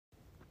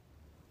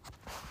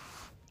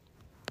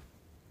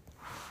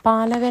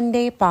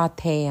പാലകന്റെ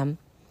പാഥേയം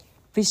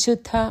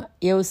വിശുദ്ധ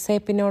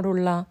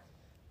യൗസേപ്പിനോടുള്ള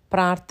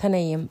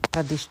പ്രാർത്ഥനയും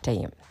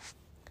പ്രതിഷ്ഠയും.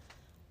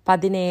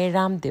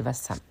 17-ാം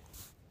ദിവസം.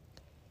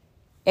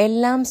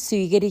 എല്ലാം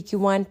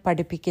സ്വീകരിക്കുവാൻ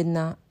പഠിപ്പിക്കുന്ന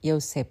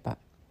യൗസേപ്പ്.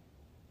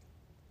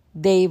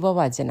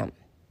 ദൈവവചനം.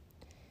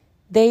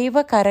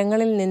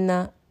 ദൈവകരങ്ങളിൽ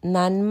നിന്ന്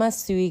നന്മ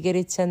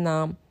സ്വീകരിച്ച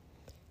നാം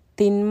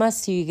തിന്മ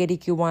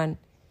സ്വീകരിക്കുവാൻ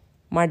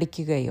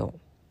മടിക്കുകയോ?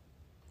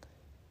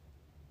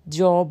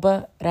 ജോബ്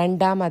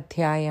 2-ാം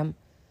അധ്യായം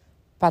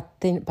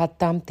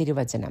 10-ാം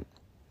തിരുവചനം.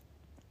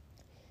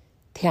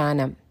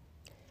 ധ്യാനം.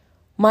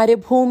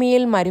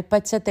 മരുഭൂമിയിൽ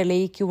മരുപ്പച്ച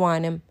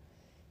തെളിയിക്കുവാനും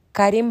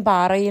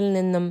കരിമ്പാറയിൽ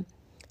നിന്നും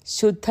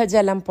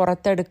ശുദ്ധജലം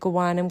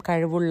പുറത്തെടുക്കുവാനും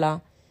കഴിവുള്ള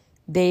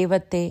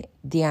ദൈവത്തെ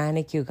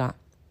ധ്യാനിക്കുക.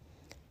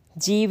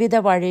 ജീവിത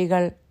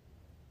വഴികൾ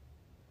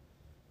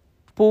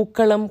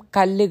പൂക്കളും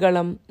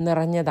കല്ലുകളും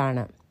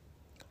നിറഞ്ഞതാണ്.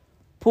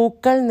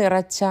 പൂക്കൾ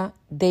നിറച്ച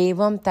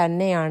ദൈവം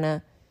തന്നെയാണ്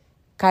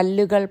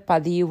കല്ലുകൾ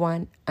പതിയുവാൻ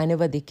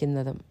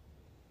അനുവദിക്കുന്നതും.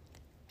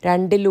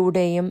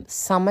 രണ്ടിലൂടെയും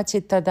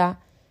സമചിത്തത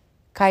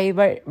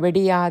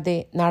കൈവെടിയാതെ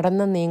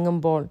നടന്നു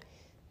നീങ്ങുമ്പോൾ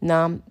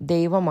നാം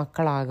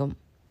ദൈവമക്കളാകും.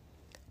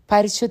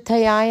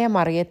 പരിശുദ്ധയായ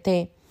മറിയത്തെ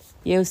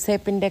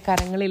യൗസേപ്പിൻ്റെ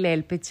കരങ്ങളിൽ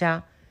ഏൽപ്പിച്ച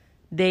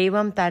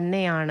ദൈവം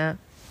തന്നെയാണ്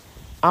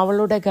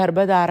അവളുടെ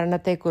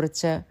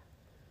ഗർഭധാരണത്തെക്കുറിച്ച്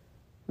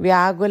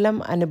വ്യാകുലം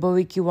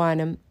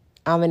അനുഭവിക്കുവാനും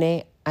അവനെ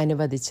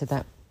അനുവദിച്ചത്.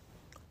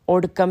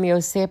 ഒടുക്കം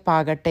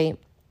യൗസേപ്പാകട്ടെ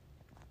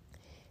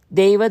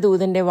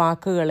ദൈവദൂതൻ്റെ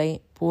വാക്കുകളെ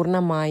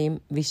പൂർണ്ണമായും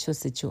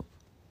വിശ്വസിച്ചു.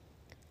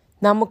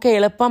 നമുക്ക്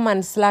എളുപ്പം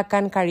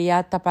മനസ്സിലാക്കാൻ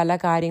കഴിയാത്ത പല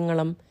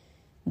കാര്യങ്ങളും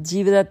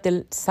ജീവിതത്തിൽ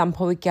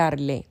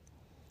സംഭവിക്കാറില്ലേ?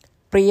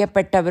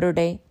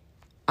 പ്രിയപ്പെട്ടവരുടെ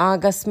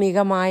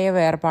ആകസ്മികമായ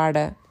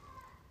വേർപാട്,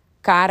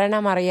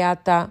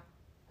 കാരണമറിയാത്ത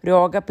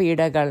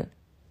രോഗപീഠകൾ,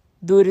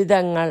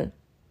 ദുരിതങ്ങൾ,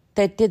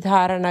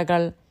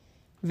 തെറ്റിദ്ധാരണകൾ,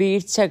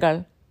 വീഴ്ചകൾ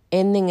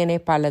എന്നിങ്ങനെ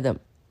പലതും.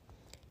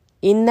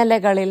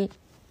 ഇന്നലകളിൽ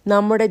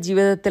നമ്മുടെ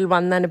ജീവിതത്തിൽ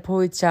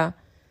വന്നനുഭവിച്ച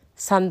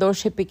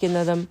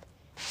സന്തോഷിപ്പിക്കുന്നതും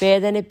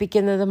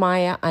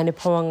വേദനിപ്പിക്കുന്നതുമായ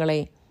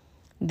അനുഭവങ്ങളെ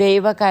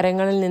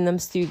ദൈവകരങ്ങളിൽ നിന്നും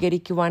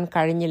സ്വീകരിക്കുവാൻ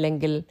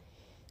കഴിഞ്ഞില്ലെങ്കിൽ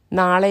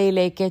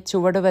നാളെയിലേക്ക്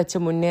ചുവടുവെച്ച്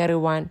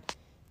മുന്നേറുവാൻ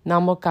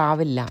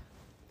നമുക്കാവില്ല.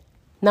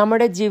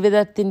 നമ്മുടെ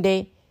ജീവിതത്തിൻ്റെ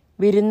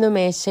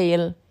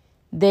വിരുന്നുമേശയിൽ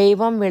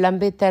ദൈവം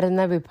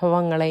വിളമ്പിത്തരുന്ന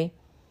വിഭവങ്ങളെ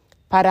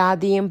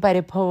പരാതിയും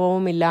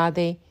പരിഭവവും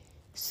ഇല്ലാതെ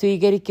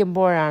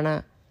സ്വീകരിക്കുമ്പോഴാണ്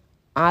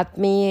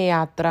ആത്മീയ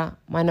യാത്ര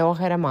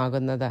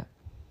മനോഹരമാകുന്നത്.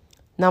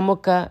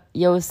 നമുക്ക്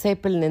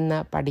യൗസേപ്പിൽ നിന്ന്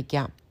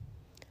പഠിക്കാം.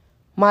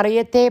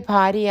 മറിയത്തെ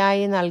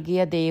ഭാര്യയായി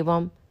നൽകിയ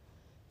ദൈവം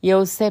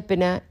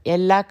യൗസേപ്പിന്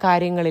എല്ലാ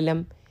കാര്യങ്ങളിലും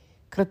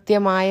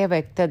കൃത്യമായ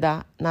വ്യക്തത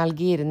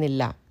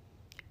നൽകിയിരുന്നില്ല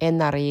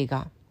എന്നറിയുക.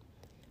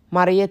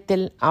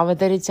 മറിയത്തിൽ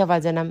അവതരിച്ച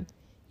വചനം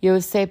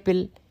യൗസേപ്പിൽ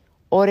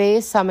ഒരേ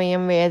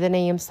സമയം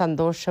വേദനയും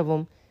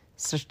സന്തോഷവും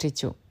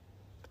സൃഷ്ടിച്ചു.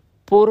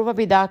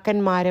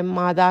 പൂർവ്വപിതാക്കന്മാരും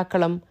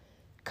മാതാക്കളും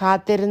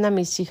കാത്തിരുന്ന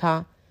മിശിഹ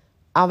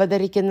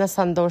അവതരിക്കുന്ന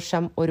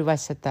സന്തോഷം ഒരു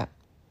വശത്ത്,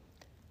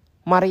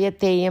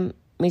 മറിയത്തെയും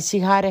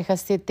മിശിഹ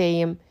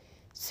രഹസ്യത്തെയും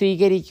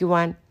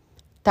സ്വീകരിക്കുവാൻ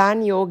താൻ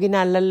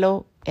യോഗ്യനല്ലല്ലോ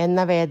എന്ന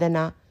വേദന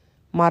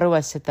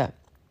മറുവശത്ത്.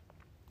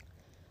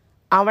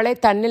 അവളെ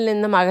തന്നിൽ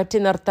നിന്നും അകറ്റി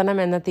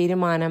നിർത്തണമെന്ന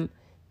തീരുമാനം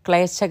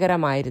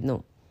ക്ലേശകരമായിരുന്നു.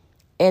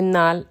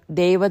 എന്നാൽ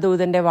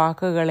ദൈവദൂതൻ്റെ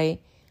വാക്കുകളെ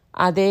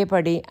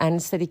അതേപടി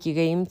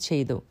അനുസരിക്കുകയും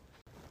ചെയ്തു.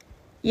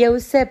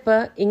 യൗസേപ്പ്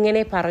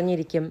ഇങ്ങനെ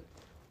പറഞ്ഞിരിക്കും: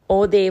 ഓ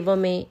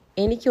ദൈവമേ,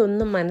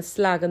 എനിക്കൊന്നും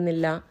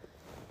മനസ്സിലാകുന്നില്ല,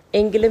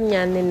 എങ്കിലും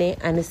ഞാൻ നിന്നെ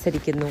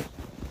അനുസരിക്കുന്നു.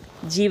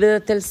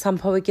 ജീവിതത്തിൽ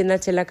സംഭവിക്കുന്ന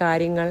ചില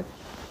കാര്യങ്ങൾ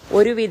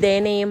ഒരു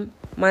വിധേനയും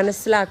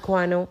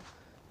മനസ്സിലാക്കുവാനോ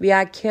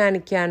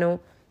വ്യാഖ്യാനിക്കാനോ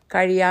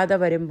കഴിയാതെ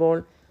വരുമ്പോൾ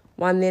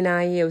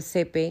വന്ദ്യനായ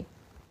യൗസേപ്പേ,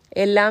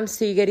 എല്ലാം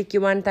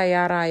സ്വീകരിക്കുവാൻ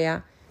തയ്യാറായ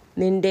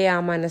നിന്റെ ആ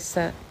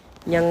മനസ്സ്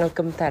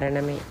ഞങ്ങൾക്കും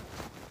തരണമേ.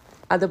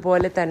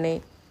 അതുപോലെ തന്നെ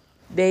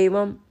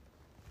ദൈവം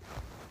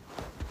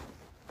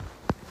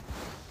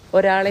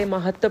ഒരാളെ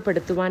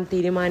മഹത്വപ്പെടുത്തുവാൻ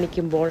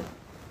തീരുമാനിക്കുമ്പോൾ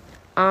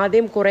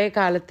ആദ്യം കുറേ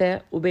കാലത്ത്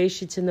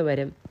ഉപേക്ഷിച്ചെന്ന്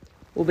വരും.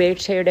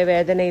 ഉപേക്ഷയുടെ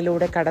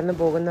വേദനയിലൂടെ കടന്നു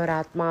പോകുന്ന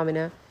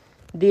ഒരാത്മാവിന്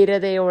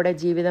ധീരതയോടെ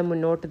ജീവിതം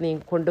മുന്നോട്ട്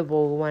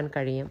കൊണ്ടുപോകുവാൻ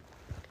കഴിയും.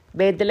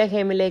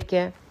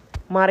 ബേത്ലഹേമിലേക്ക്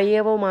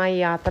മറിയവുമായി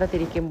യാത്ര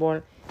തിരിക്കുമ്പോൾ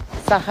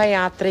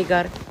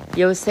സഹയാത്രികർ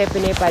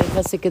യൗസേപ്പിനെ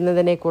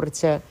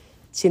പരിഹസിക്കുന്നതിനെക്കുറിച്ച്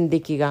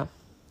ചിന്തിക്കുക.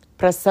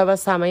 പ്രസവ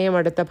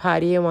സമയമെടുത്ത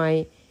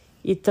ഭാര്യയുമായി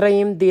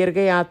ഇത്രയും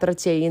ദീർഘയാത്ര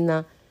ചെയ്യുന്ന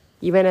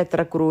ഇവൻ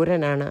എത്ര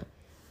ക്രൂരനാണ്!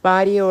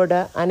 ഭാര്യയോട്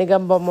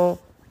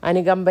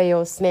അനുകമ്പയോ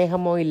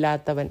സ്നേഹമോ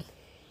ഇല്ലാത്തവൻ.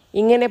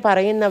 ഇങ്ങനെ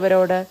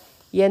പറയുന്നവരോട്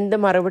എന്ത്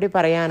മറുപടി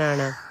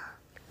പറയാനാണ്?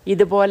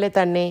 ഇതുപോലെ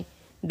തന്നെ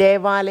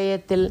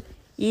ദേവാലയത്തിൽ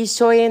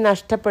ഈശോയെ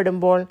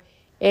നഷ്ടപ്പെടുമ്പോൾ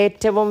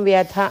ഏറ്റവും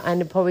വ്യഥ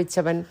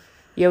അനുഭവിച്ചവൻ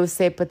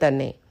യൗസേപ്പ്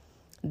തന്നെ.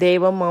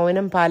 ദൈവം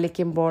മൗനം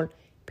പാലിക്കുമ്പോൾ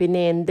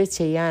പിന്നെ എന്ത്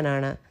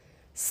ചെയ്യാനാണ്?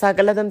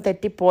 സകലതും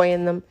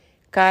തെറ്റിപ്പോയെന്നും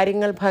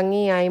കാര്യങ്ങൾ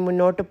ഭംഗിയായി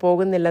മുന്നോട്ട്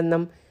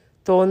പോകുന്നില്ലെന്നും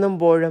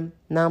തോന്നുമ്പോഴും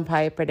നാം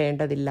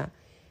ഭയപ്പെടേണ്ടതില്ല.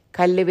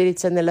 കല്ല്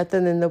വിരിച്ച നിലത്ത്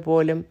നിന്ന്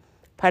പോലും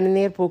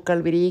പനിനീർ പൂക്കൾ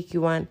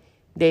വിരിയിക്കുവാൻ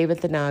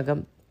ദൈവത്തിനാകും.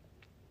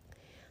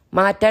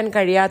 മാറ്റാൻ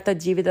കഴിയാത്ത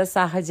ജീവിത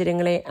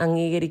സാഹചര്യങ്ങളെ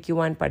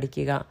അംഗീകരിക്കുവാൻ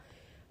പഠിക്കുക.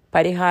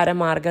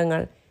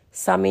 പരിഹാരമാർഗങ്ങൾ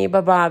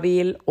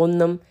സമീപഭാവിയിൽ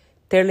ഒന്നും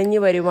തെളിഞ്ഞു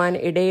വരുവാൻ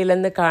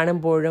ഇടയിലെന്ന്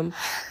കാണുമ്പോഴും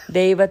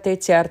ദൈവത്തെ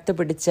ചേർത്ത്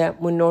പിടിച്ച്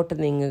മുന്നോട്ട്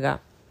നീങ്ങുക.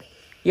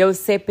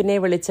 യൗസേപ്പിനെ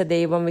വിളിച്ച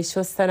ദൈവം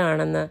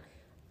വിശ്വസ്തനാണെന്ന്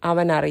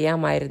അവൻ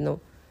അറിയാമായിരുന്നു.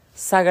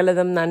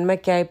 സകലതും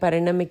നന്മയ്ക്കായി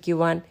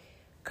പരിണമിക്കുവാൻ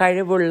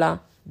കഴിവുള്ള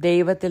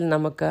ദൈവത്തിൽ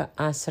നമുക്ക്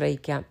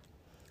ആശ്രയിക്കാം.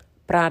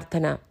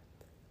 പ്രാർത്ഥന.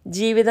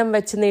 ജീവിതം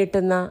വെച്ച്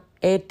നീട്ടുന്ന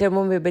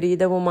ഏറ്റവും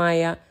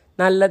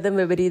നല്ലതും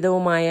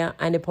വിപരീതവുമായ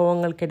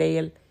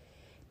അനുഭവങ്ങൾക്കിടയിൽ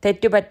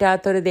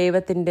തെറ്റുപറ്റാത്തൊരു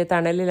ദൈവത്തിൻ്റെ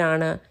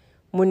തണലിലാണ്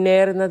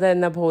മുന്നേറുന്നത്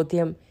എന്ന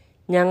ബോധ്യം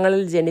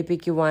ഞങ്ങളിൽ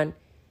ജനിപ്പിക്കുവാൻ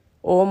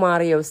ഓ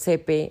മാർ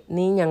യൗസേപ്പേ,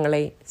 നീ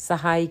ഞങ്ങളെ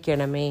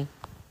സഹായിക്കണമേ.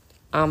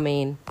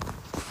 ആമേൻ.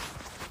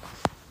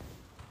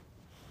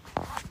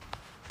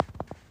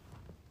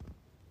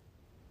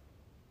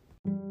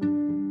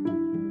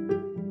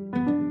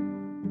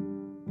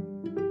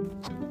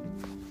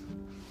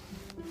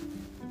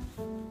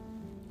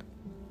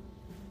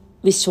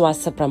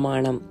 വിശ്വാസ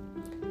പ്രമാണം.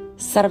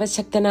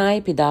 സർവശക്തനായ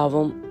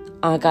പിതാവും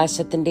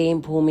ആകാശത്തിൻ്റെയും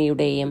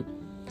ഭൂമിയുടെയും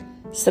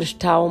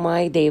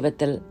സൃഷ്ടാവുമായ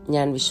ദൈവത്തിൽ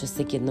ഞാൻ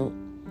വിശ്വസിക്കുന്നു.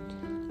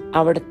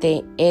 അവിടുത്തെ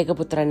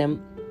ഏകപുത്രനും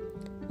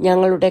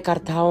ഞങ്ങളുടെ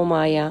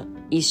കർത്താവുമായ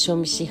ഈശോ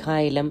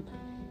മിശിഹായിലും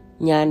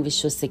ഞാൻ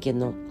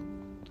വിശ്വസിക്കുന്നു.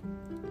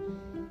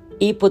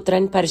 ഈ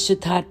പുത്രൻ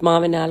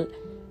പരിശുദ്ധാത്മാവിനാൽ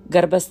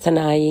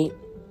ഗർഭസ്ഥനായി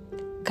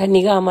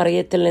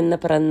കന്യകാമറിയത്തിൽ നിന്ന്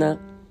പിറന്ന്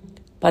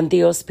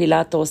പന്തിയോസ്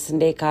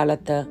പിലാത്തോസിന്റെ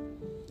കാലത്ത്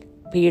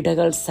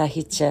പീഡകൾ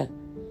സഹിച്ച്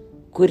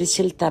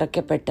കുരിശിൽ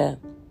തറയ്ക്കപ്പെട്ട്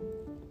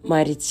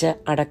മരിച്ച്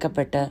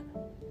അടക്കപ്പെട്ട്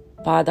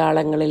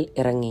പാതാളങ്ങളിൽ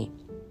ഇറങ്ങി.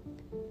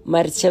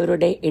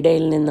 മരിച്ചവരുടെ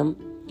ഇടയിൽ നിന്നും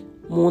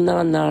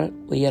 3-ാം നാൾ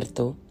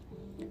ഉയർത്തു.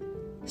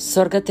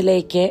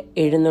 സ്വർഗത്തിലേക്ക്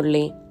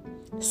എഴുന്നള്ളി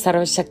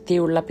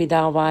സർവശക്തിയുള്ള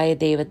പിതാവായ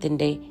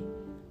ദൈവത്തിൻ്റെ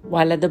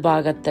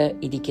വലതുഭാഗത്ത്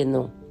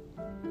ഇരിക്കുന്നു.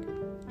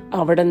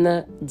 അവിടുന്ന്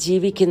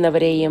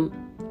ജീവിക്കുന്നവരെയും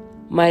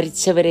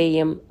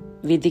മരിച്ചവരെയും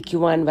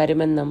വിധിക്കുവാൻ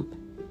വരുമെന്നും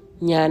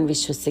ഞാൻ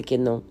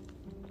വിശ്വസിക്കുന്നു.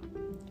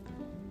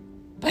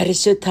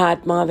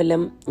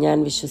 പരിശുദ്ധാത്മാവിലും ഞാൻ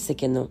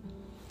വിശ്വസിക്കുന്നു.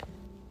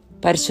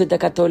 പരിശുദ്ധ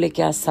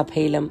കത്തോലിക്ക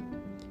സഭയിലും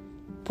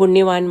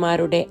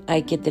പുണ്യവാന്മാരുടെ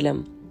ഐക്യത്തിലും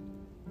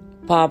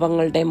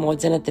പാപങ്ങളുടെ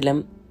മോചനത്തിലും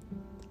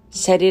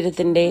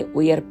ശരീരത്തിൻ്റെ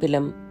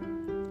ഉയർപ്പിലും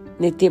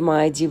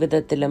നിത്യമായ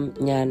ജീവിതത്തിലും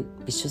ഞാൻ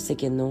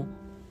വിശ്വസിക്കുന്നു.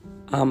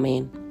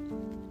 ആമേൻ.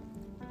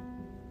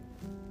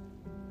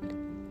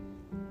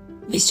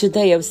 വിശുദ്ധ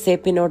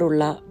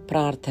യൗസേപ്പിനോടുള്ള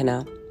പ്രാർത്ഥന.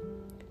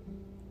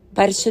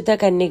 പരിശുദ്ധ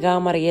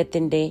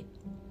കന്യകാമറിയത്തിൻ്റെ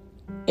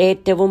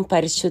ഏറ്റവും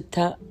പരിശുദ്ധ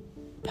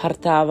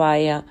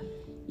ഭർത്താവായ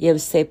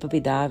യൗസേപ്പ്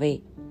പിതാവേ,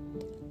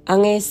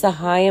 അങ്ങേ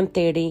സഹായം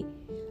തേടി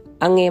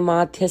അങ്ങേ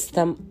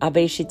മാധ്യസ്ഥം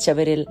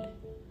അപേക്ഷിച്ചവരിൽ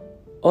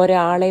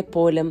ഒരാളെ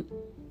പോലും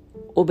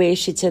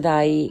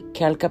ഉപേക്ഷിച്ചതായി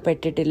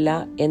കേൾക്കപ്പെട്ടിട്ടില്ല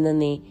എന്ന്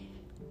നീ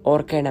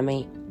ഓർക്കണമേ.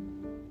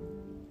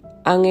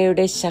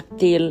 അങ്ങയുടെ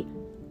ശക്തിയിൽ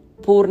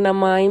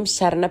പൂർണ്ണമായും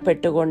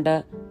ശരണപ്പെട്ടുകൊണ്ട്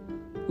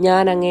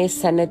ഞാൻ അങ്ങേ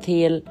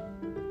സന്നിധിയിൽ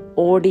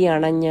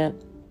ഓടിയണഞ്ഞ്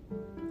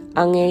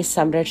അങ്ങേ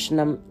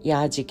സംരക്ഷണം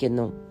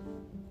യാചിക്കുന്നു.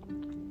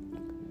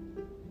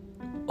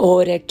 ഓ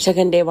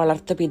രക്ഷകന്റെ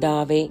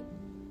വളർത്തുപിതാവേ,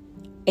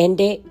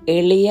 എൻ്റെ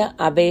എളിയ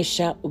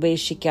അപേക്ഷ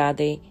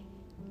ഉപേക്ഷിക്കാതെ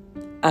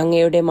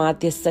അങ്ങയുടെ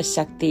മാധ്യസ്ഥ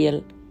ശക്തിയിൽ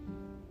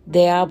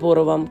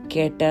ദയാപൂർവം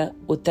കേട്ട്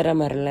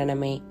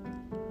ഉത്തരമരുളണമേ.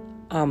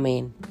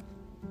 ആമേൻ.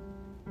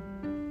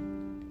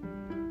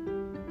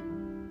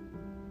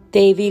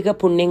 ദൈവിക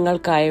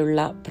പുണ്യങ്ങൾക്കായുള്ള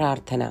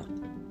പ്രാർത്ഥന.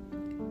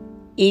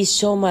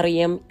 ഈശോ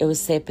മറിയം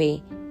യൗസേപ്പേ,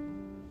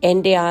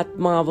 എൻ്റെ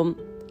ആത്മാവും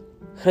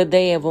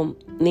ഹൃദയവും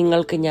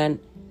നിങ്ങൾക്ക് ഞാൻ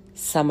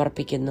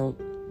സമർപ്പിക്കുന്നു.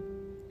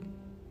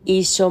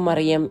 ഈശോ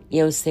മറിയം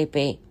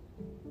യൗസേപ്പേ,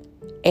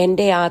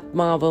 എൻ്റെ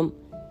ആത്മാവും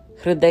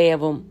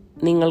ഹൃദയവും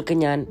നിങ്ങൾക്ക്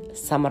ഞാൻ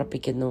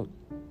സമർപ്പിക്കുന്നു.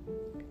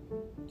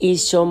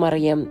 ഈശോ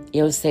മറിയം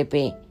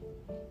യൗസേപ്പേ,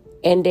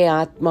 എൻ്റെ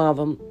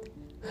ആത്മാവും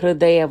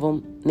ഹൃദയവും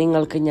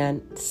നിങ്ങൾക്ക് ഞാൻ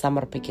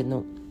സമർപ്പിക്കുന്നു.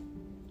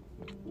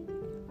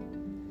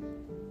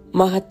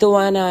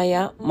 മഹത്വാനായ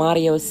മാർ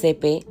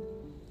യൗസേപ്പേ,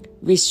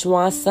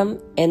 വിശ്വാസം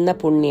എന്ന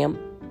പുണ്യം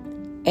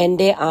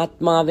എൻ്റെ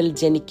ആത്മാവിൽ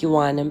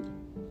ജനിക്കുവാനും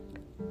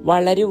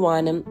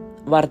വളരുവാനും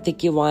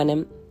വർദ്ധിക്കുവാനും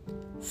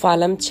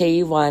ഫലം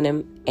ചെയ്യുവാനും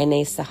എന്നെ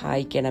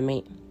സഹായിക്കണമേ.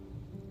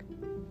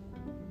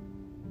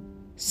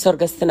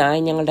 സ്വർഗസ്ഥനായ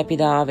ഞങ്ങളുടെ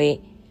പിതാവേ,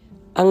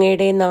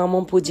 അങ്ങയുടെ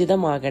നാമം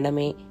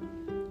പൂജിതമാകണമേ.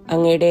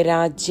 അങ്ങയുടെ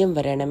രാജ്യം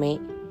വരണമേ.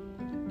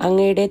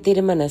 അങ്ങയുടെ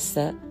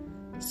തിരുമനസ്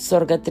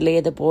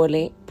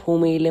സ്വർഗത്തിലേതുപോലെ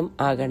ഭൂമിയിലും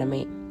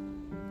ആകണമേ.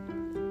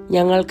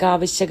 ഞങ്ങൾക്ക്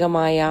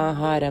ആവശ്യകമായ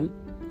ആഹാരം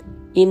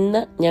ഇന്ന്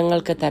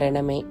ഞങ്ങൾക്ക്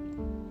തരണമേ.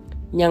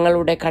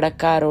 ഞങ്ങളുടെ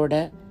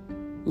കടക്കാരോട്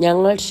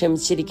ഞങ്ങൾ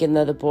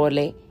ക്ഷമിച്ചിരിക്കുന്നത്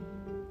പോലെ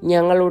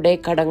ഞങ്ങളുടെ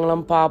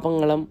കടങ്ങളും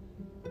പാപങ്ങളും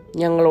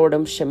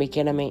ഞങ്ങളോടും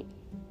ക്ഷമിക്കണമേ.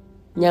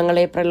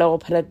 ഞങ്ങളെ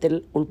പ്രലോഭനത്തിൽ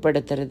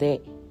ഉൾപ്പെടുത്തരുതേ,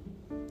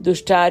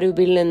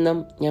 ദുഷ്ടാരൂപിയിൽ നിന്നും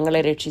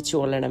ഞങ്ങളെ രക്ഷിച്ചു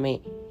കൊള്ളണമേ.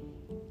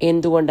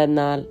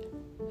 എന്തുകൊണ്ടെന്നാൽ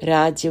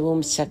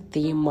രാജ്യവും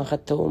ശക്തിയും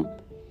മഹത്വവും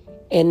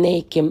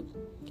എന്നേക്കും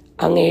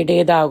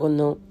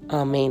അങ്ങയുടേതാകുന്നു.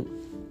 ആമേൻ.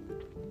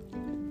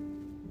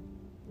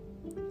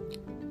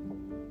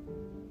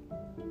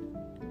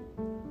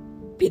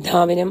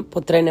 പിതാവിനും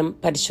പുത്രനും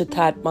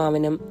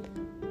പരിശുദ്ധാത്മാവിനും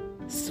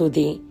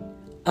സ്തുതി,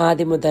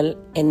 ആദിമുതൽ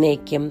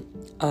എന്നേക്കും.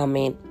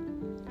 ആമേൻ.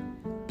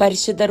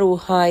 പരിശുദ്ധ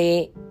റൂഹായെ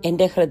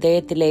എൻ്റെ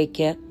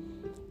ഹൃദയത്തിലേക്ക്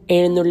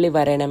എഴുന്നള്ളി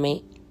വരണമേ.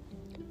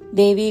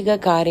 ദൈവിക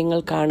കാര്യങ്ങൾ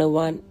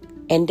കാണുവാൻ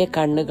എൻ്റെ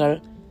കണ്ണുകൾ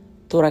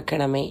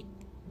തുറക്കണമേ.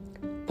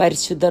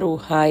 പരിശുദ്ധ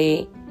റൂഹായെ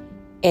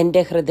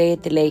എൻ്റെ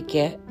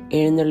ഹൃദയത്തിലേക്ക്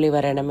എഴുന്നള്ളി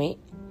വരണമേ.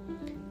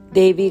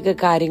 ദൈവിക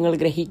കാര്യങ്ങൾ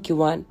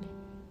ഗ്രഹിക്കുവാൻ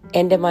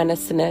എൻ്റെ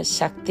മനസ്സിന്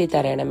ശക്തി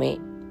തരണമേ.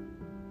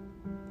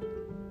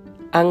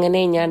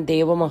 അങ്ങനെ ഞാൻ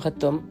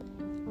ദൈവമഹത്വം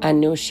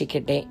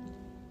അന്വേഷിക്കട്ടെ.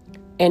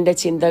 എൻ്റെ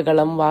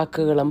ചിന്തകളും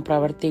വാക്കുകളും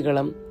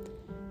പ്രവൃത്തികളും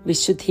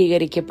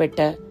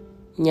വിശുദ്ധീകരിക്കപ്പെട്ട്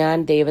ഞാൻ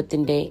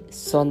ദൈവത്തിൻ്റെ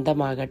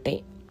സ്വന്തമാകട്ടെ.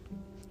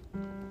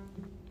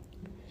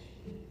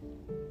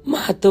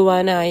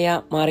 മഹത്വവാനായ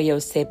മാർ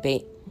യൗസേപ്പേ,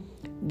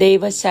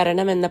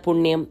 ദൈവശരണം എന്ന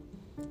പുണ്യം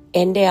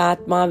എൻ്റെ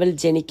ആത്മാവിൽ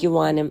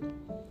ജനിക്കുവാനും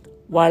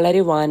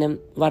വളരുവാനും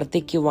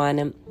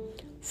വർദ്ധിക്കുവാനും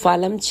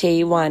ഫലം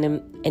ചെയ്യുവാനും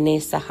എന്നെ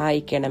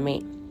സഹായിക്കണമേ.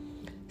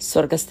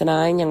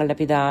 സ്വർഗസ്ഥനായ ഞങ്ങളുടെ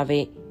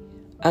പിതാവേ,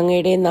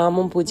 അങ്ങയുടെ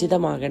നാമം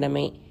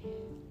പൂജിതമാകണമേ.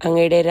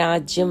 അങ്ങയുടെ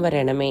രാജ്യം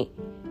വരണമേ.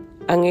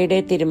 അങ്ങയുടെ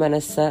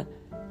തിരുമനസ്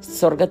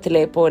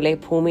സ്വർഗത്തിലെ പോലെ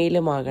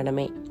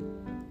ഭൂമിയിലുമാകണമേ.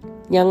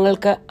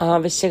 ഞങ്ങൾക്ക്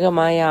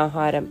ആവശ്യകമായ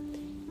ആഹാരം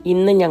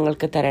ഇന്ന്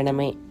ഞങ്ങൾക്ക്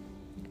തരണമേ.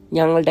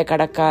 ഞങ്ങളുടെ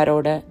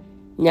കടക്കാരോട്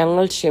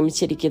ഞങ്ങൾ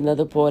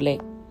ക്ഷമിച്ചിരിക്കുന്നത് പോലെ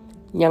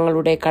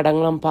ഞങ്ങളുടെ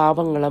കടങ്ങളും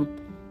പാപങ്ങളും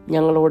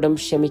ഞങ്ങളോടും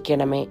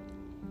ക്ഷമിക്കണമേ.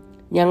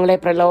 ഞങ്ങളെ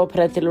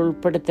പ്രലോഭനത്തിൽ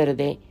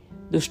ഉൾപ്പെടുത്തരുതേ,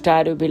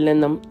 ദുഷ്ടാരൂപിൽ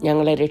നിന്നും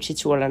ഞങ്ങളെ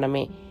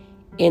രക്ഷിച്ചുകൊള്ളണമേ.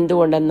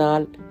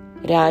 എന്തുകൊണ്ടെന്നാൽ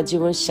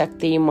രാജ്യവും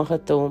ശക്തിയും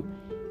മഹത്വവും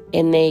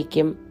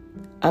എന്നേക്കും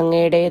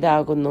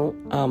അങ്ങയുടേതാകുന്നു.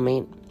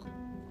 ആമേൻ.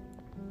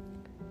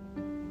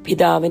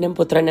 പിതാവിനും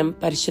പുത്രനും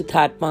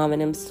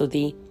പരിശുദ്ധാത്മാവിനും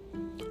സ്തുതി,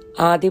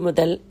 ആദ്യം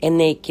മുതൽ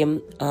എന്നേക്കും.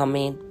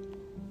 ആമേൻ.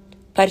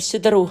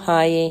 പരിശുദ്ധ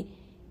റൂഹായെ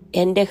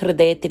എൻ്റെ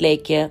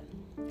ഹൃദയത്തിലേക്ക്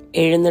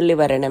എഴുന്നള്ളി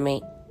വരണമേ.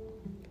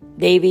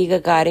 ദൈവിക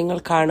കാര്യങ്ങൾ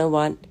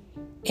കാണുവാൻ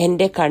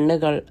എൻ്റെ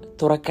കണ്ണുകൾ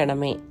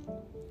തുറക്കണമേ.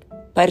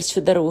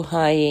 പരിശുദ്ധ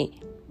റൂഹായെ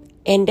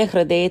എൻ്റെ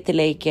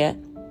ഹൃദയത്തിലേക്ക്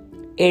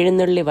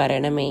എഴുന്നള്ളി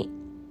വരണമേ.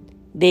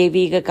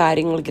 ദൈവിക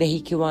കാര്യങ്ങൾ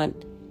ഗ്രഹിക്കുവാൻ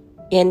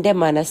എൻ്റെ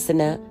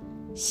മനസ്സിന്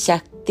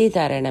ശക്തി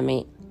തരണമേ.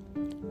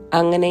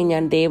 അങ്ങനെ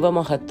ഞാൻ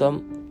ദൈവമഹത്വം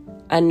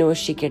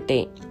അന്വേഷിക്കട്ടെ.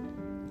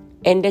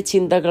 എൻ്റെ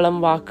ചിന്തകളും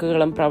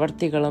വാക്കുകളും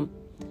പ്രവൃത്തികളും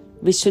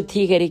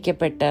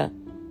വിശുദ്ധീകരിക്കപ്പെട്ട്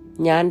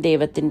ഞാൻ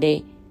ദൈവത്തിൻ്റെ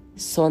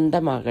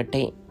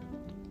സ്വന്തമാകട്ടെ.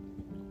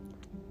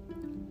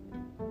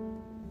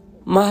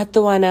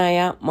 മഹത്വവാനായ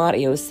മാർ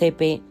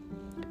യൗസേപ്പേ,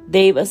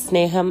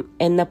 ദൈവസ്നേഹം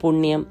എന്ന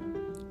പുണ്യം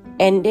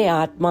എൻ്റെ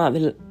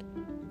ആത്മാവിൽ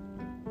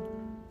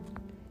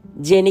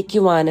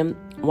ജനിക്കുവാനും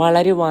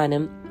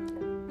വളരുവാനും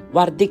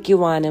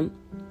വർദ്ധിക്കുവാനും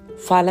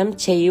ഫലം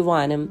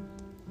ചെയ്യുവാനും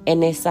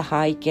എന്നെ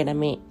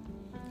സഹായിക്കണമേ.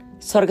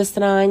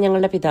 സ്വർഗസ്ഥനായ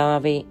ഞങ്ങളുടെ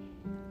പിതാവേ,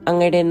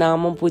 അങ്ങയുടെ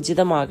നാമം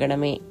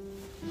പൂജിതമാകണമേ.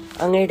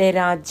 അങ്ങയുടെ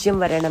രാജ്യം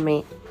വരണമേ.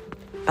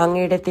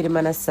 അങ്ങയുടെ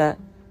തിരുമനസ്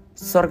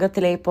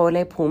സ്വർഗത്തിലെ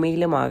പോലെ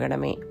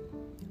ഭൂമിയിലുമാകണമേ.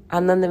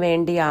 അന്നന്ന്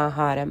വേണ്ടിയ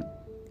ആഹാരം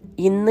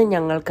ഇന്ന്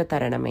ഞങ്ങൾക്ക്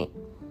തരണമേ.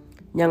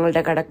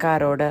 ഞങ്ങളുടെ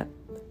കടക്കാരോട്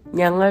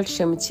ഞങ്ങൾ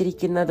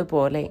ക്ഷമിച്ചിരിക്കുന്നത്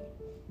പോലെ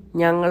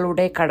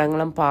ഞങ്ങളുടെ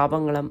കടങ്ങളും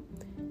പാപങ്ങളും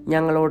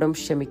ഞങ്ങളോടും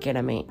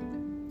ക്ഷമിക്കണമേ.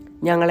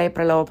 ഞങ്ങളെ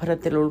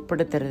പ്രലോഭനത്തിൽ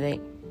ഉൾപ്പെടുത്തരുതേ,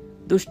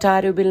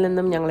 ദുഷ്ടാരൂപിൽ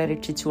നിന്നും ഞങ്ങളെ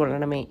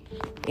രക്ഷിച്ചുകൊള്ളണമേ.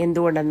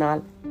 എന്തുകൊണ്ടെന്നാൽ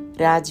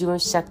രാജ്യവും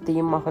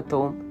ശക്തിയും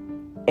മഹത്വവും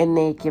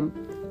എന്നേക്കും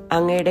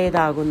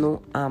അങ്ങയുടേതാകുന്നു.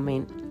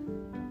 ആമേൻ.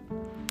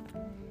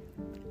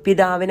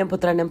 പിതാവിനും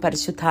പുത്രനും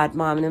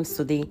പരിശുദ്ധാത്മാവിനും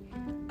സ്തുതി,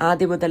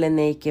 ആദ്യം മുതൽ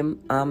എന്നേക്കും.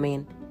 ആമേൻ.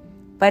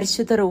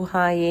 പരിശുദ്ധ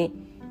റൂഹായെ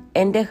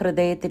എൻ്റെ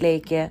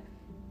ഹൃദയത്തിലേക്ക്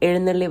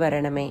എഴുന്നള്ളി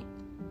വരണമേ.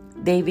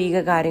 ദൈവിക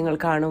കാര്യങ്ങൾ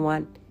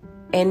കാണുവാൻ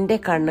എൻ്റെ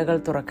കണ്ണുകൾ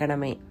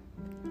തുറക്കണമേ.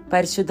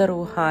 പരിശുദ്ധ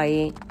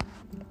റൂഹായെ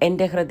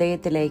എൻ്റെ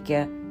ഹൃദയത്തിലേക്ക്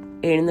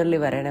എഴുന്നള്ളി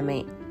വരണമേ.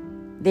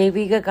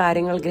 ദൈവിക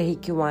കാര്യങ്ങൾ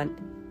ഗ്രഹിക്കുവാൻ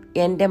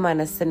എൻ്റെ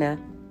മനസ്സിന്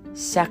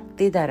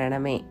ശക്തി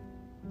തരണമേ.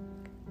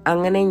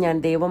 അങ്ങനെ ഞാൻ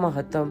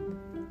ദൈവമഹത്വം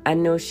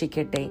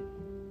അന്വേഷിക്കട്ടെ.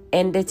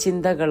 എൻ്റെ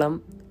ചിന്തകളും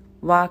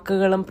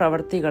വാക്കുകളും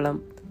പ്രവൃത്തികളും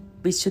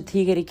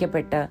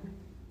വിശുദ്ധീകരിക്കപ്പെട്ട്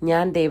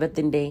ഞാൻ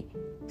ദൈവത്തിൻ്റെ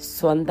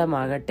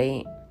സ്വന്തമാകട്ടെ.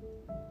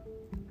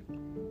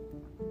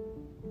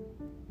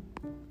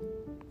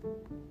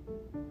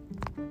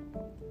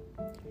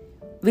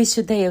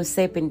 വിശുദ്ധ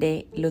യൗസേപ്പിന്റെ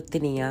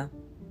ലുത്തിനിയ.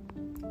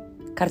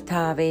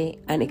 കർത്താവെ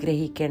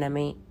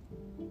അനുഗ്രഹിക്കണമേ.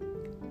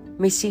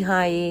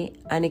 മിശിഹായെ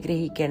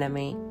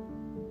അനുഗ്രഹിക്കണമേ.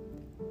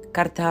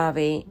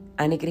 കർത്താവെ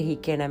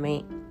അനുഗ്രഹിക്കണമേ.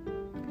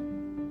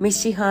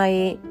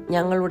 മിശിഹായെ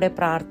ഞങ്ങളുടെ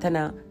പ്രാർത്ഥന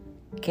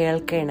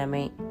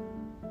കേൾക്കണമേ.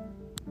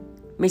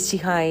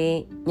 മിശിഹായെ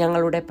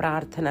ഞങ്ങളുടെ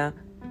പ്രാർത്ഥന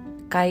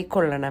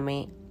കൈക്കൊള്ളണമേ.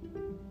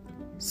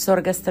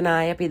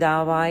 സ്വർഗസ്ഥനായ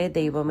പിതാവായ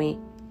ദൈവമേ,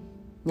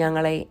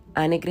 ഞങ്ങളെ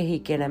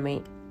അനുഗ്രഹിക്കണമേ.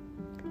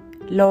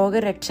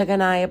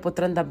 ലോകരക്ഷകനായ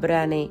പുത്രൻ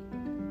തമ്പുരാനെ,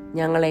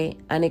 ഞങ്ങളെ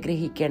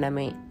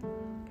അനുഗ്രഹിക്കണമേ.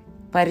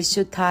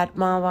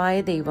 പരിശുദ്ധാത്മാവായ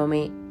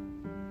ദൈവമേ,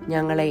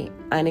 ഞങ്ങളെ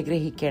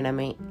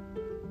അനുഗ്രഹിക്കണമേ.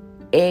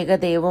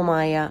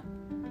 ഏകദൈവമായ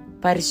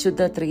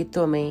പരിശുദ്ധ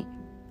ത്രിത്വമേ,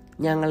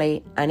 ഞങ്ങളെ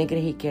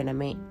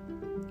അനുഗ്രഹിക്കണമേ.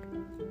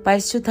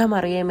 പരിശുദ്ധ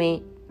മറിയമേ,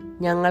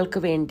 ഞങ്ങൾക്ക്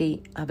വേണ്ടി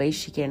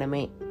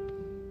അപേക്ഷിക്കണമേ.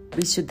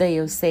 വിശുദ്ധ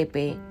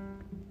യൗസേപ്പേ,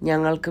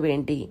 ഞങ്ങൾക്ക്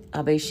വേണ്ടി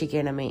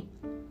അപേക്ഷിക്കണമേ.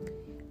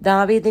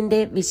 ദാവീദിന്റെ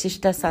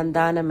വിശിഷ്ട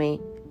സന്താനമേ,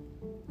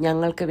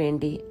 ഞങ്ങൾക്ക്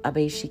വേണ്ടി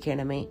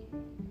അപേക്ഷിക്കണമേ.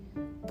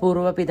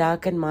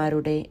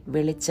 പൂർവപിതാക്കന്മാരുടെ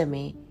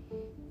വെളിച്ചമേ,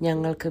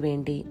 ഞങ്ങൾക്ക്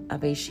വേണ്ടി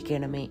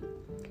അപേക്ഷിക്കണമേ.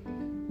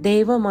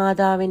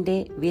 ദൈവമാതാവിൻ്റെ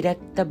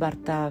വിരക്ത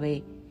ഭർത്താവേ,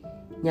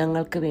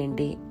 ഞങ്ങൾക്ക്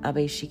വേണ്ടി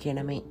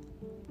അപേക്ഷിക്കണമേ.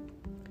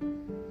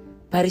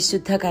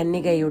 പരിശുദ്ധ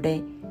കന്യകയുടെ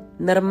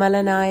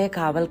നിർമ്മലനായ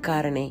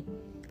കാവൽക്കാരനെ,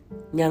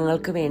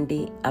 ഞങ്ങൾക്ക് വേണ്ടി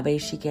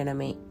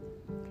അപേക്ഷിക്കണമേ.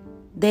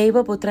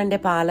 ദൈവപുത്രന്റെ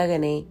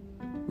പാലകനെ,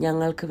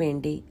 ഞങ്ങൾക്ക്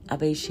വേണ്ടി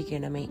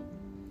അപേക്ഷിക്കണമേ.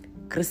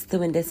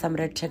 ക്രിസ്തുവിന്റെ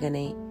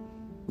സംരക്ഷകനെ,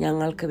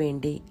 ഞങ്ങൾക്ക്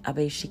വേണ്ടി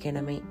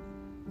അപേക്ഷിക്കണമേ.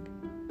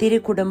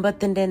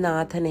 തിരുകുടുംബത്തിന്റെ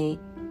നാഥനെ,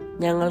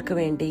 ഞങ്ങൾക്ക്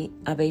വേണ്ടി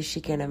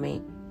അപേക്ഷിക്കണമേ.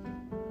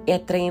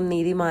 എത്രയും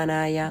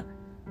നീതിമാനായ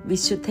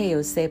വിശുദ്ധ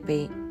യോസേപ്പെ,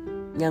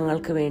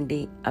 ഞങ്ങൾക്ക് വേണ്ടി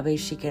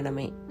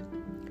അപേക്ഷിക്കണമേ.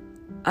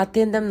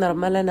 അത്യന്തം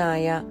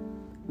നിർമ്മലനായ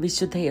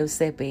വിശുദ്ധ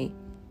യോസേപ്പെ,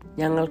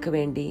 ഞങ്ങൾക്ക്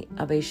വേണ്ടി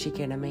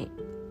അപേക്ഷിക്കണമേ.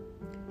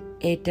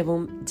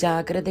 ഏറ്റവും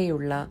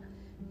ജാഗ്രതയുള്ള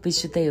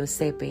വിശുദ്ധ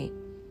യോസേപ്പെ,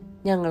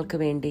 ഞങ്ങൾക്ക്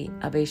വേണ്ടി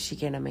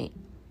അപേക്ഷിക്കണമേ.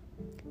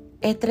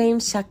 എത്രയും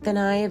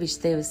ശക്തനായ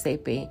വിശുദ്ധ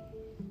യോസേപ്പെ,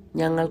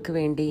 ഞങ്ങൾക്ക്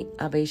വേണ്ടി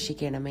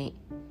അപേക്ഷിക്കണമേ.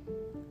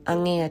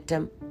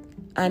 അങ്ങേയറ്റം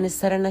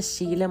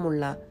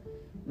അനുസരണശീലമുള്ള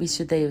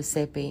വിശുദ്ധ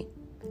യോസേപ്പെ,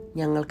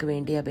 ഞങ്ങൾക്ക്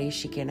വേണ്ടി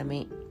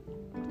അപേക്ഷിക്കണമേ.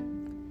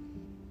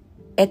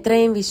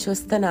 എത്രയും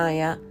വിശ്വസ്തനായ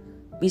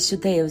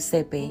വിശുദ്ധ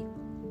യോസേപ്പെ,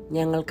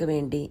 ഞങ്ങൾക്ക്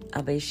വേണ്ടി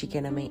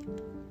അപേക്ഷിക്കണമേ.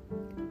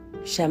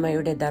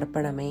 ക്ഷമയുടെ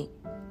ദർപ്പണമേ,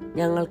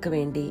 ഞങ്ങൾക്ക്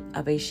വേണ്ടി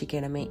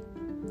അപേക്ഷിക്കണമേ.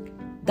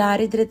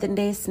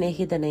 ദാരിദ്ര്യത്തിന്റെ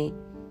സ്നേഹിതനെ,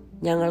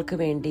 ഞങ്ങൾക്ക്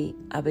വേണ്ടി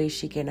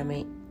അപേക്ഷിക്കണമേ.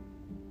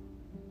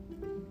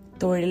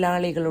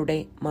 തൊഴിലാളികളുടെ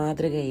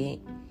മാതൃകയെ,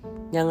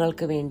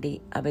 ഞങ്ങൾക്ക് വേണ്ടി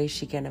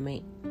അപേക്ഷിക്കണമേ.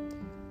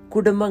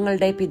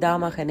 കുടുംബങ്ങളുടെ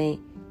പിതാമഹനെ,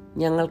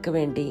 ഞങ്ങൾക്ക്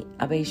വേണ്ടി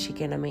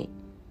അപേക്ഷിക്കണമേ.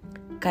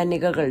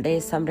 കന്യകകളുടെ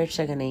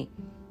സംരക്ഷകനെ,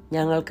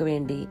 ഞങ്ങൾക്ക്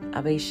വേണ്ടി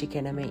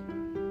അപേക്ഷിക്കണമേ.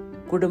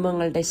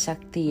 കുടുംബങ്ങളുടെ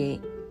ശക്തിയെ,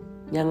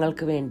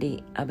 ഞങ്ങൾക്ക് വേണ്ടി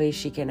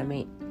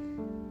അപേക്ഷിക്കണമേ.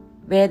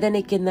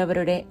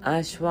 വേദനിക്കുന്നവരുടെ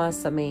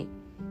ആശ്വാസമേ,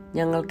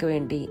 ഞങ്ങൾക്ക്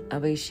വേണ്ടി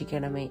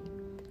അപേക്ഷിക്കണമേ.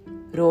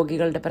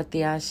 രോഗികളുടെ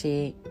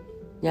പ്രത്യാശയെ,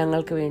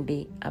 ഞങ്ങൾക്ക് വേണ്ടി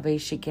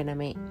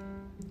അപേക്ഷിക്കണമേ.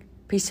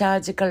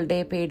 പിശാചുക്കളുടെ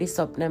പേടി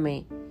സ്വപ്നമേ,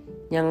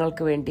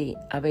 ഞങ്ങൾക്ക് വേണ്ടി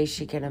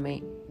അപേക്ഷിക്കണമേ.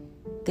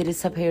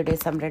 തിരുസഭയുടെ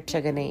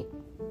സംരക്ഷകനെ,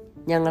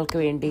 ഞങ്ങൾക്ക്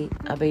വേണ്ടി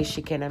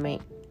അപേക്ഷിക്കണമേ.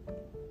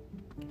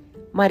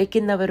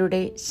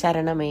 മരിക്കുന്നവരുടെ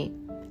ശരണമേ,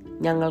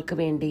 ഞങ്ങൾക്ക്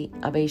വേണ്ടി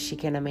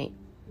അപേക്ഷിക്കണമേ.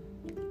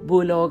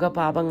 ഭൂലോക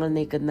പാപങ്ങൾ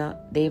നീക്കുന്ന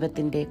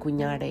ദൈവത്തിൻ്റെ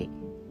കുഞ്ഞാടെ,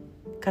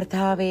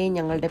 കർത്താവേ,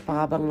 ഞങ്ങളുടെ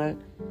പാപങ്ങൾ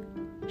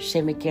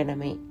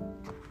ക്ഷമിക്കണമേ.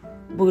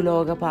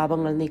 ഭൂലോക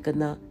പാപങ്ങൾ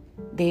നീക്കുന്ന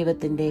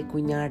ദൈവത്തിൻ്റെ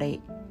കുഞ്ഞാടെ,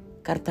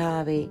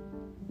 കർത്താവേ,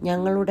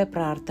 ഞങ്ങളുടെ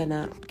പ്രാർത്ഥന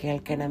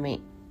കേൾക്കണമേ.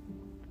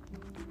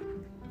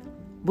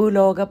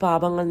 ഭൂലോക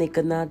പാപങ്ങൾ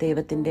നീക്കുന്ന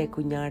ദൈവത്തിൻ്റെ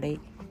കുഞ്ഞാടെ,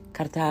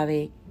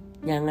 കർത്താവേ,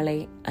 ഞങ്ങളെ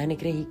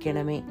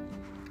അനുഗ്രഹിക്കണമേ.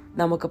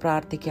 നമുക്ക്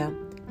പ്രാർത്ഥിക്കാം.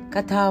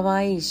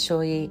 കർത്താവായ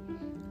ഈശോയെ,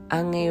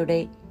 അങ്ങയുടെ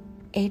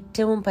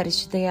ഏറ്റവും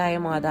പരിശുദ്ധയായ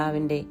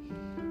മാതാവിൻ്റെ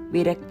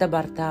വിരക്ത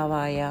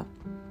ഭർത്താവായ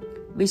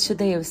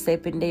വിശുദ്ധ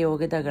യൗസേപ്പിൻ്റെ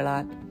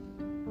യോഗ്യതകളാൽ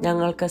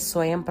ഞങ്ങൾക്ക്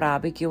സ്വയം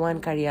പ്രാപിക്കുവാൻ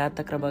കഴിയാത്ത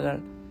കൃപകൾ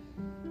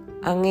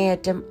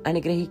അങ്ങേയറ്റം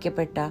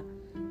അനുഗ്രഹിക്കപ്പെട്ട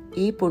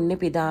ഈ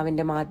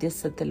പുണ്യപിതാവിൻ്റെ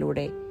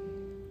മാധ്യസ്ഥത്തിലൂടെ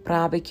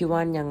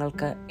പ്രാപിക്കുവാൻ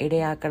ഞങ്ങൾക്ക്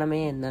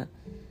ഇടയാക്കണമേ എന്ന്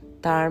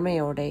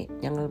താഴ്മയോടെ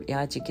ഞങ്ങൾ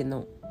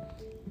യാചിക്കുന്നു.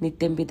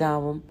 നിത്യം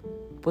പിതാവും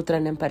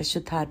പുത്രനും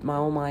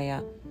പരിശുദ്ധാത്മാവുമായ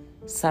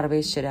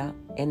സർവേശ്വര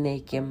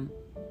എന്നേക്കും.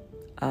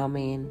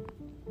 ആമേൻ.